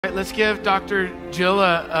All right, let's give Dr. Jill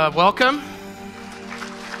a welcome.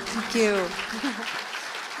 Thank you.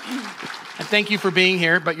 And thank you for being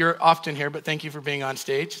here, but you're often here, but thank you for being on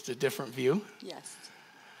stage. It's a different view. Yes.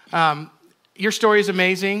 Your story is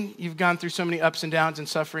amazing. You've gone through so many ups and downs and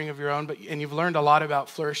suffering of your own, and you've learned a lot about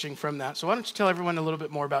flourishing from that. So why don't you tell everyone a little bit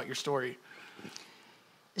more about your story?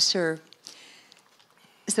 Sure.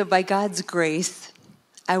 So by God's grace,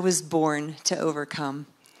 I was born to overcome.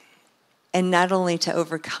 And not only to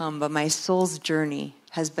overcome, but my soul's journey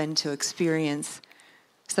has been to experience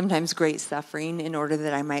sometimes great suffering in order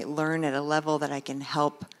that I might learn at a level that I can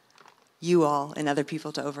help you all and other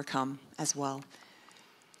people to overcome as well.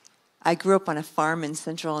 I grew up on a farm in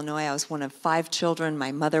central Illinois. I was one of 5 children.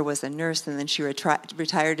 My mother was a nurse, and then she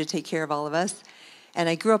retired to take care of all of us. And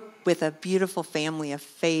I grew up with a beautiful family of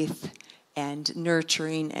faith and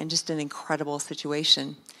nurturing and just an incredible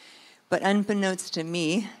situation. But unbeknownst to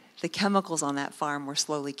me, the chemicals on that farm were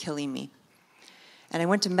slowly killing me. And I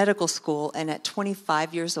went to medical school, and at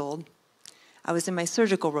 25 years old, I was in my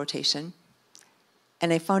surgical rotation,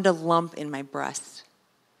 and I found a lump in my breast.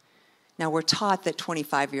 Now, we're taught that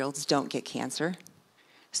 25-year-olds don't get cancer,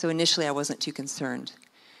 so initially I wasn't too concerned.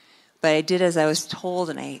 But I did as I was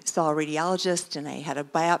told, and I saw a radiologist, and I had a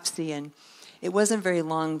biopsy, and it wasn't very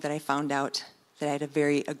long that I found out that I had a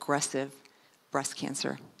very aggressive breast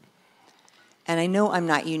cancer. And I know I'm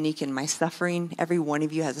not unique in my suffering. Every one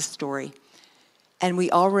of you has a story. And we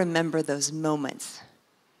all remember those moments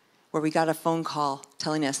where we got a phone call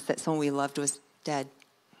telling us that someone we loved was dead,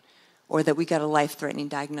 or that we got a life-threatening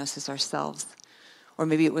diagnosis ourselves, or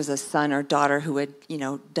maybe it was a son or daughter who had,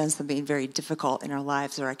 done something very difficult in our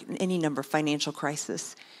lives, or any number of financial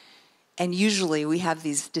crisis. And usually we have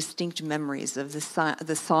these distinct memories of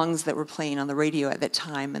the songs that were playing on the radio at that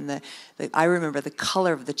time. And I remember the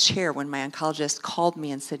color of the chair when my oncologist called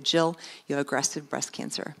me and said, "Jill, you have aggressive breast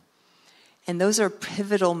cancer." And those are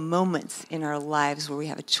pivotal moments in our lives where we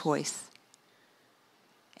have a choice.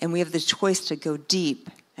 And we have the choice to go deep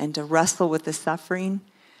and to wrestle with the suffering.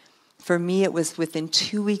 For me, it was within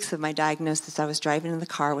 2 weeks of my diagnosis, I was driving in the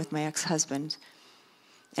car with my ex-husband,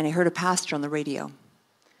 and I heard a pastor on the radio.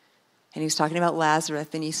 And he was talking about Lazarus,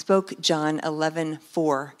 and he spoke John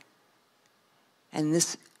 11:4. And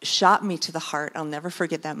this shot me to the heart. I'll never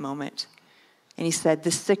forget that moment. And he said,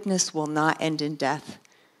 "This sickness will not end in death.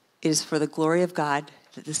 It is for the glory of God,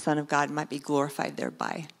 that the Son of God might be glorified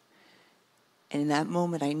thereby." And in that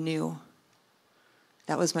moment, I knew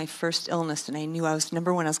that was my first illness, and I knew I was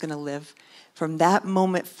going to live. From that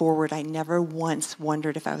moment forward, I never once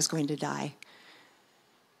wondered if I was going to die.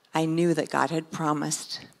 I knew that God had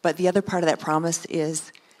promised. But the other part of that promise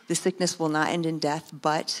is the sickness will not end in death,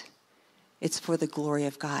 but it's for the glory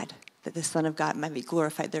of God, that the Son of God might be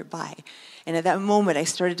glorified thereby. And at that moment, I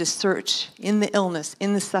started to search in the illness,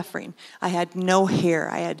 in the suffering. I had no hair.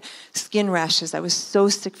 I had skin rashes. I was so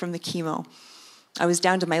sick from the chemo. I was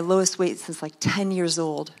down to my lowest weight since like 10 years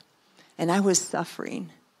old, and I was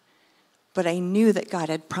suffering. But I knew that God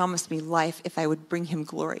had promised me life if I would bring him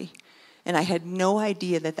glory. And I had no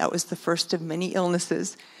idea that that was the first of many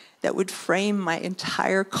illnesses that would frame my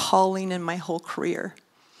entire calling and my whole career.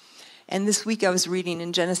 And this week I was reading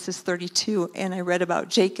in Genesis 32, and I read about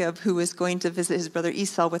Jacob, who was going to visit his brother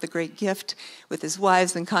Esau with a great gift with his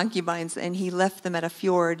wives and concubines, and he left them at a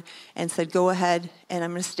fjord and said, "Go ahead, and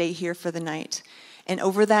I'm going to stay here for the night." And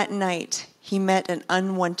over that night, he met an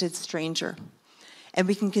unwanted stranger. And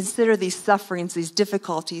we can consider these sufferings, these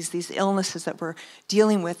difficulties, these illnesses that we're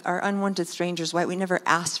dealing with are unwanted strangers, right? We never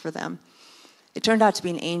asked for them. It turned out to be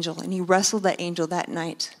an angel, and he wrestled that angel that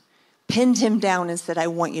night, pinned him down, and said, "I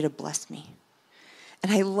want you to bless me."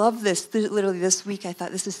 And I love this. Literally this week, I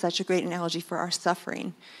thought this is such a great analogy for our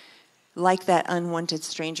suffering. Like that unwanted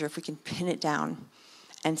stranger, if we can pin it down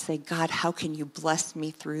and say, "God, how can you bless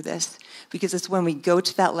me through this?" Because it's when we go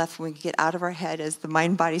to that left, when we get out of our head, as the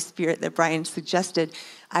mind, body, spirit that Brian suggested.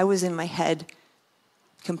 I was in my head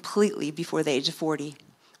completely before the age of 40,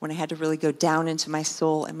 when I had to really go down into my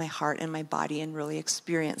soul and my heart and my body and really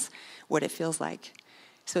experience what it feels like.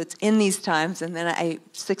 So it's in these times, and then I,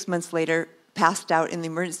 6 months later, passed out in the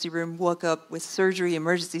emergency room, woke up with surgery,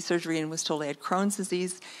 emergency surgery, and was told I had Crohn's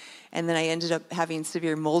disease. And then I ended up having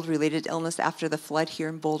severe mold-related illness after the flood here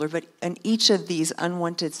in Boulder. But in each of these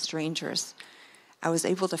unwanted strangers, I was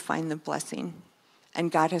able to find the blessing. And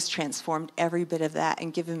God has transformed every bit of that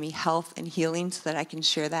and given me health and healing so that I can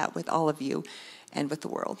share that with all of you and with the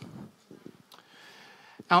world.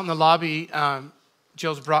 Out in the lobby,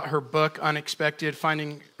 Jill's brought her book, Unexpected,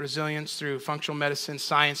 Finding Resilience Through Functional Medicine,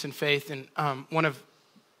 Science, and Faith. And one of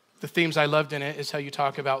the themes I loved in it is how you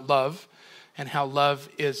talk about love and how love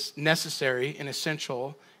is necessary and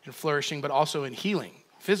essential and flourishing, but also in healing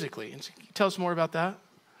physically. And so can you tell us more about that?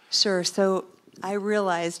 Sure. So I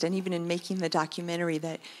realized, and even in making the documentary,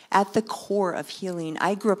 that at the core of healing,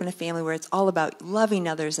 I grew up in a family where it's all about loving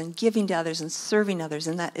others and giving to others and serving others,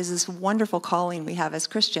 and that is this wonderful calling we have as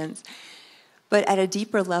Christians. But at a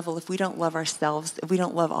deeper level, if we don't love ourselves, if we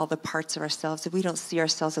don't love all the parts of ourselves, if we don't see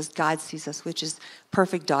ourselves as God sees us, which is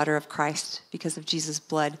perfect daughter of Christ because of Jesus'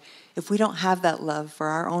 blood, if we don't have that love for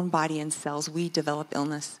our own body and cells, we develop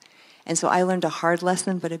illness. And so I learned a hard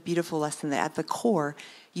lesson, but a beautiful lesson, that at the core,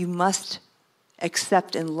 you must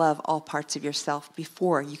accept and love all parts of yourself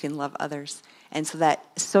before you can love others. And so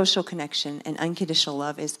that social connection and unconditional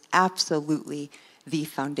love is absolutely the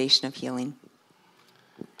foundation of healing.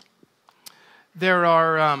 There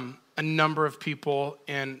are a number of people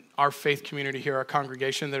in our faith community here, our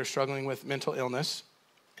congregation, that are struggling with mental illness,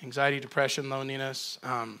 anxiety, depression, loneliness.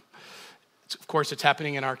 Of course, it's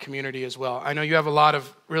happening in our community as well. I know you have a lot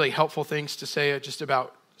of really helpful things to say just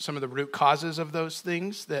about some of the root causes of those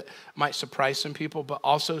things that might surprise some people, but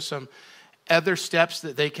also some other steps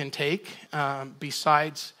that they can take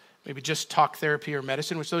besides maybe just talk therapy or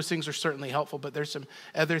medicine, which those things are certainly helpful, but there's some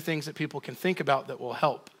other things that people can think about that will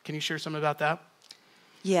help. Can you share some about that?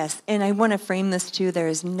 Yes, and I want to frame this too. There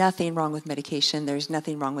is nothing wrong with medication. There's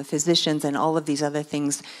nothing wrong with physicians and all of these other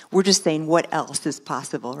things. We're just saying what else is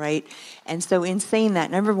possible, right? And so in saying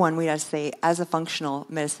that, number one, we got to say, as a functional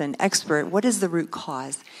medicine expert, what is the root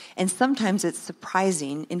cause? And sometimes it's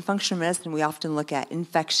surprising. In functional medicine, we often look at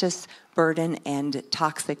infectious burden and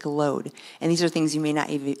toxic load. And these are things you may not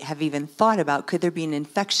have even thought about. Could there be an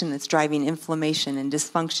infection that's driving inflammation and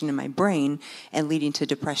dysfunction in my brain and leading to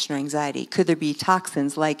depression or anxiety? Could there be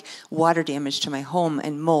toxins like water damage to my home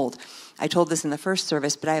and mold? I told this in the first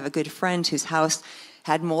service, but I have a good friend whose house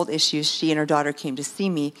had mold issues. She and her daughter came to see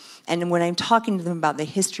me. And when I'm talking to them about the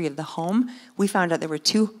history of the home, we found out there were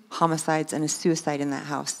 2 homicides and a suicide in that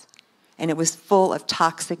house. And it was full of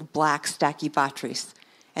toxic black stachybotrys.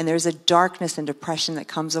 And there's a darkness and depression that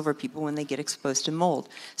comes over people when they get exposed to mold.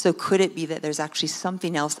 So could it be that there's actually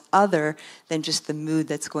something else other than just the mood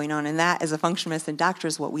that's going on? And that, as a functional medicine doctor,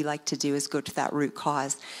 is what we like to do, is go to that root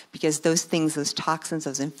cause. Because those things, those toxins,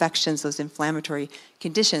 those infections, those inflammatory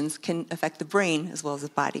conditions can affect the brain as well as the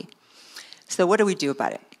body. So what do we do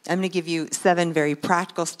about it? I'm going to give you 7 very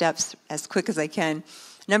practical steps as quick as I can.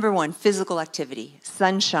 Number 1, physical activity.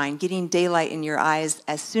 Sunshine, getting daylight in your eyes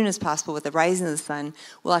as soon as possible with the rising of the sun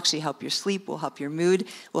will actually help your sleep, will help your mood,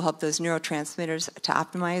 will help those neurotransmitters to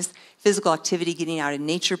optimize. Physical activity, getting out in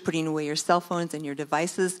nature, putting away your cell phones and your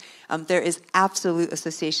devices. There is absolute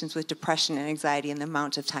associations with depression and anxiety in the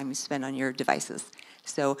amount of time you spend on your devices.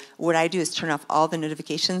 So what I do is turn off all the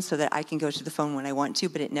notifications so that I can go to the phone when I want to,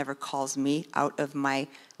 but it never calls me out of my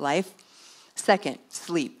life. Second,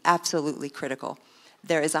 sleep, absolutely critical.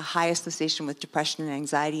 There is a high association with depression and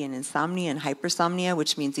anxiety and insomnia and hypersomnia,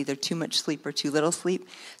 which means either too much sleep or too little sleep.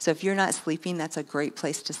 So if you're not sleeping, that's a great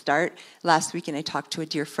place to start. Last weekend, I talked to a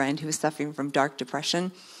dear friend who was suffering from dark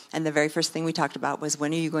depression, and the very first thing we talked about was,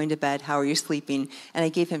 when are you going to bed? How are you sleeping? And I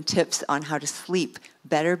gave him tips on how to sleep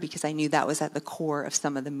better because I knew that was at the core of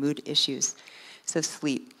some of the mood issues. So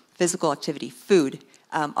sleep, physical activity, food.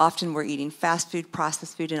 Often we're eating fast food,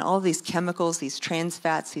 processed food, and all of these chemicals, these trans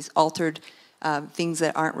fats, these altered things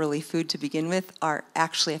that aren't really food to begin with are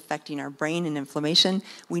actually affecting our brain and inflammation.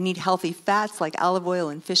 We need healthy fats like olive oil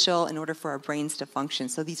and fish oil in order for our brains to function.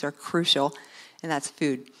 So these are crucial, and that's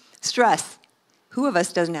food. Stress. Who of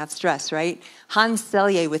us doesn't have stress, right? Hans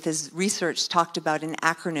Selye, with his research, talked about an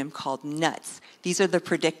acronym called NUTS. These are the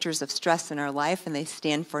predictors of stress in our life, and they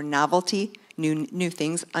stand for novelty, new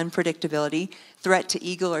things, unpredictability, threat to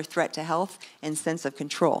ego or threat to health, and sense of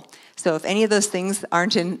control. So if any of those things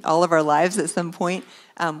aren't in all of our lives at some point,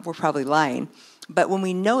 we're probably lying. But when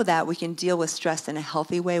we know that, we can deal with stress in a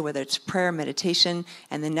healthy way, whether it's prayer, meditation,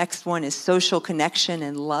 and the next one is social connection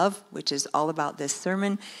and love, which is all about this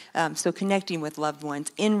sermon. So connecting with loved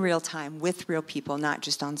ones in real time with real people, not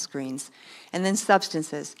just on screens. And then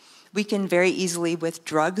substances. We can very easily, with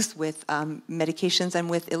drugs, with medications, and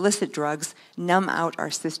with illicit drugs, numb out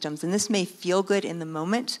our systems. And this may feel good in the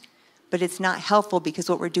moment, but it's not helpful because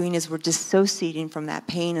what we're doing is we're dissociating from that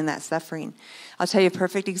pain and that suffering. I'll tell you a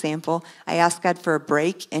perfect example. I asked God for a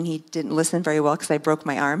break, and he didn't listen very well because I broke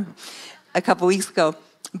my arm a couple weeks ago.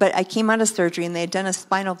 But I came out of surgery, and they had done a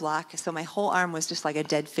spinal block, so my whole arm was just like a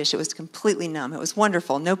dead fish. It was completely numb. It was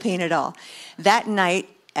wonderful, no pain at all. That night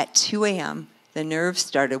at 2 a.m., the nerves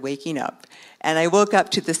started waking up. And I woke up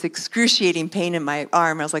to this excruciating pain in my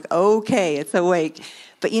arm. I was like, okay, it's awake.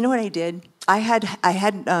 But you know what I did? I had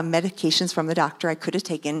medications from the doctor I could have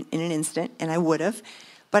taken in an instant, and I would have.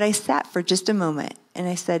 But I sat for just a moment, and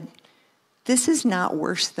I said, this is not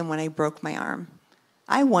worse than when I broke my arm.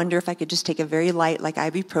 I wonder if I could just take a very light, like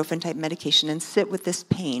ibuprofen type medication and sit with this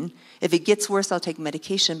pain. If it gets worse, I'll take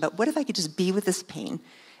medication. But what if I could just be with this pain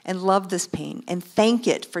and love this pain and thank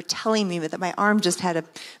it for telling me that my arm just had a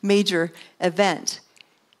major event?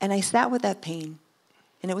 And I sat with that pain.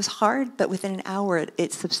 And it was hard, but within an hour,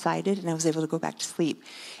 it subsided, and I was able to go back to sleep.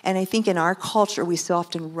 And I think in our culture, we so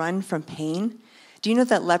often run from pain. Do you know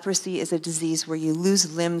that leprosy is a disease where you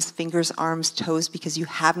lose limbs, fingers, arms, toes, because you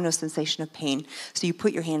have no sensation of pain? So you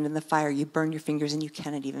put your hand in the fire, you burn your fingers, and you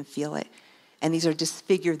cannot even feel it. And these are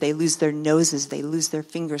disfigured. They lose their noses. They lose their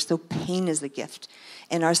fingers. So pain is a gift.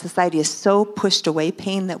 And our society has so pushed away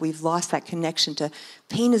pain that we've lost that connection to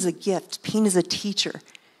pain is a gift. Pain is a teacher.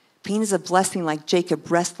 Pain is a blessing, like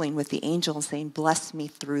Jacob wrestling with the angel and saying, bless me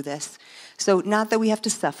through this. So not that we have to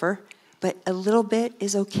suffer, but a little bit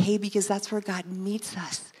is okay, because that's where God meets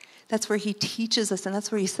us. That's where he teaches us, and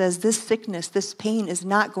that's where he says, this sickness, this pain is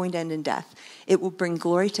not going to end in death. It will bring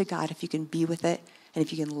glory to God if you can be with it and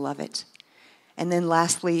if you can love it. And then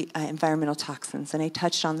lastly, environmental toxins. And I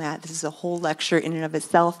touched on that. This is a whole lecture in and of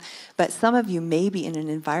itself. But some of you may be in an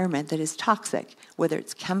environment that is toxic, whether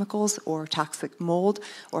it's chemicals or toxic mold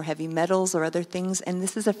or heavy metals or other things. And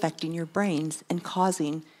this is affecting your brains and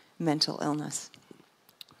causing mental illness.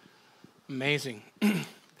 Amazing.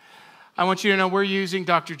 I want you to know we're using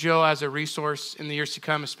Dr. Jill as a resource in the years to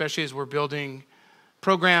come, especially as we're building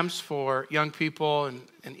programs for young people and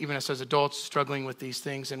even us as adults struggling with these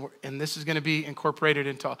things. And this is going to be incorporated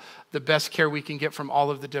into the best care we can get from all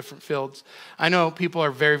of the different fields. I know people are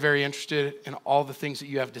very, very interested in all the things that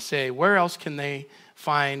you have to say. Where else can they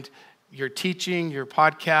find your teaching, your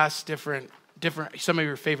podcasts, different some of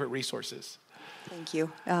your favorite resources? Thank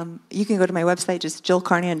you. You can go to my website, just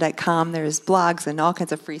jillcarnahan.com. There's blogs and all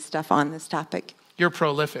kinds of free stuff on this topic. You're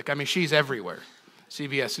prolific. I mean, she's everywhere.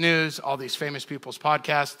 CBS News, all these famous people's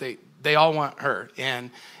podcasts, they all want her. And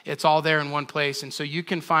it's all there in one place. And so you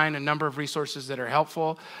can find a number of resources that are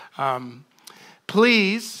helpful.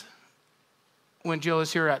 Please, when Jill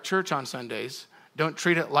is here at church on Sundays, don't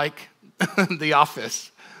treat it like the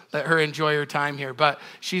office. Let her enjoy her time here. But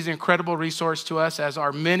she's an incredible resource to us, as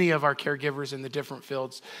are many of our caregivers in the different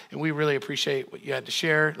fields. And we really appreciate what you had to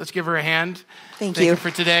share. Let's give her a hand. Thank you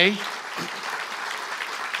for today.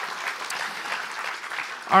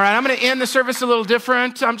 All right, I'm going to end the service a little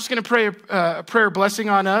different. I'm just going to pray a prayer blessing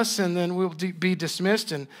on us, and then we'll be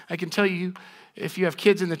dismissed. And I can tell you, if you have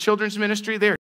kids in the children's ministry, they're